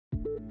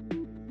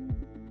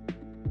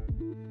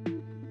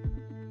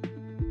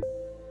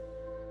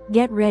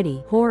Get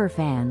ready, horror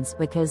fans,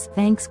 because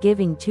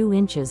Thanksgiving 2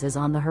 Inches is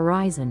on the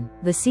horizon.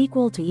 The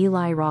sequel to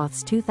Eli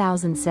Roth's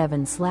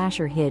 2007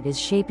 slasher hit is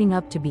shaping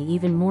up to be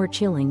even more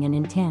chilling and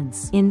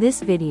intense. In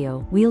this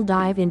video, we'll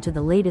dive into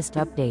the latest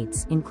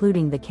updates,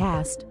 including the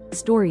cast,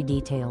 story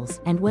details,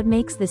 and what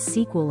makes this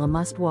sequel a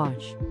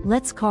must-watch.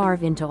 Let's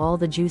carve into all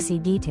the juicy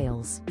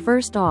details.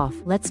 First off,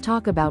 let's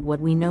talk about what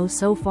we know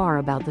so far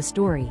about the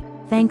story.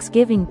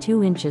 Thanksgiving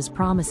 2 Inches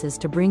promises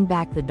to bring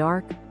back the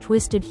dark,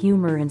 twisted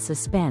humor and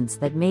suspense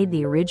that made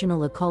the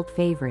original a cult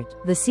favorite.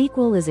 The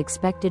sequel is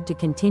expected to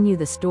continue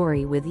the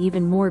story with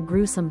even more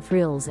gruesome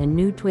thrills and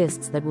new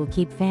twists that will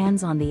keep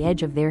fans on the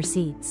edge of their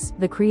seats.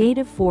 The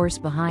creative force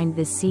behind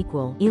this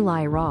sequel,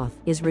 Eli Roth,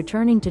 is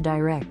returning to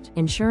direct,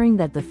 ensuring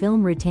that the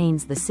film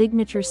retains the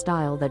signature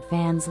style that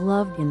fans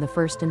loved in the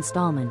first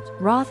installment.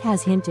 Roth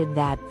has hinted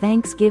that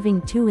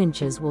Thanksgiving 2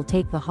 Inches will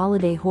take the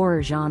holiday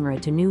horror genre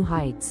to new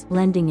heights,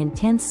 blending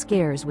intense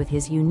scares with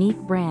his unique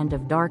brand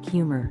of dark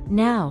humor.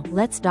 Now,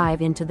 let's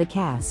dive into the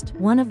cast.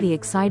 One of the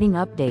exciting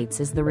updates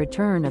is the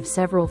return of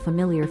several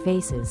familiar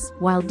faces.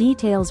 While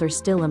details are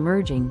still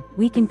emerging,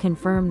 we can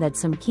confirm that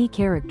some key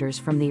characters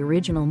from the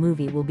original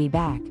movie will be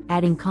back,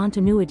 adding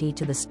continuity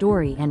to the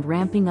story and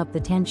ramping up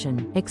the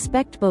tension.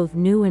 Expect both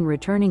new and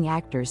returning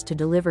actors to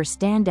deliver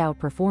standout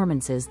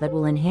performances that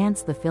will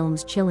enhance the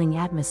film's chilling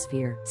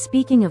atmosphere.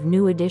 Speaking of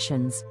new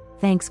additions,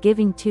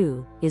 Thanksgiving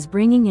 2 is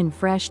bringing in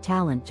fresh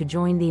talent to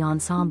join the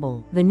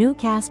ensemble. The new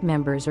cast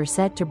members are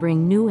set to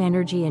bring new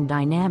energy and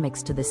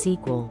dynamics to the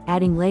sequel,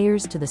 adding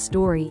layers to the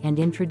story and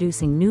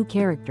introducing new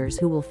characters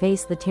who will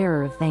face the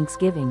terror of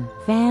Thanksgiving.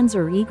 Fans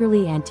are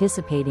eagerly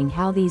anticipating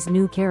how these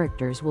new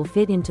characters will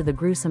fit into the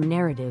gruesome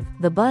narrative.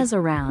 The buzz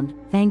around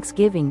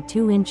Thanksgiving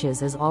 2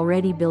 Inches is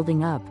already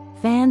building up.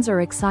 Fans are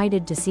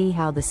excited to see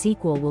how the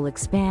sequel will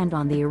expand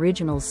on the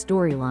original's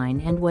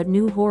storyline and what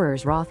new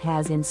horrors Roth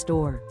has in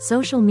store.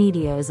 Social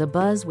media is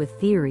abuzz with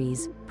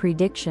theories,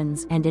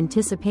 predictions, and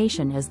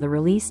anticipation as the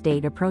release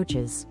date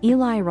approaches.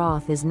 Eli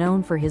Roth is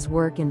known for his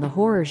work in the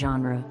horror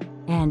genre,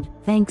 and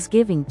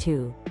Thanksgiving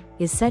 2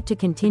 is set to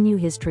continue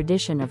his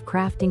tradition of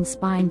crafting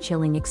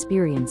spine-chilling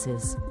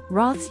experiences.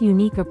 Roth's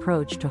unique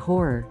approach to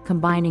horror,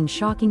 combining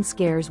shocking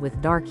scares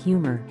with dark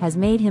humor, has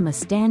made him a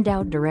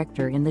standout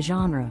director in the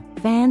genre.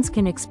 Fans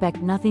can expect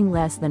nothing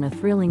less than a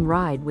thrilling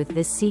ride with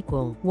this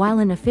sequel. While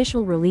an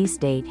official release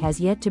date has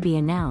yet to be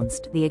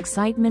announced, the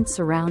excitement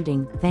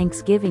surrounding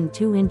Thanksgiving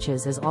 2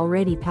 Inches is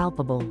already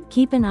palpable.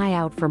 Keep an eye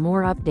out for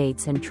more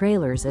updates and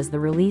trailers as the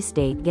release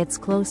date gets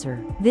closer.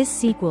 This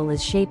sequel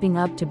is shaping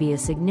up to be a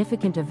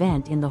significant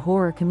event in the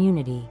horror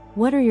community.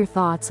 What are your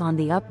thoughts on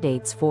the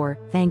updates for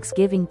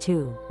Thanksgiving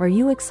 2? Are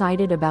you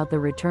excited about the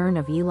return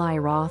of Eli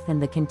Roth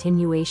and the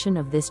continuation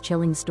of this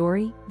chilling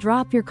story?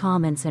 Drop your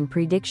comments and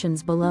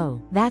predictions below.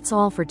 That's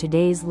all for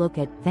today's look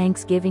at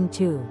Thanksgiving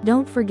 2.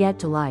 Don't forget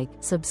to like,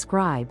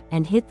 subscribe,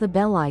 and hit the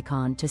bell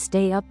icon to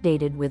stay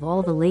updated with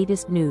all the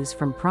latest news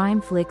from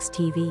Prime Flix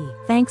TV.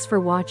 Thanks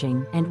for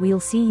watching, and we'll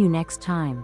see you next time.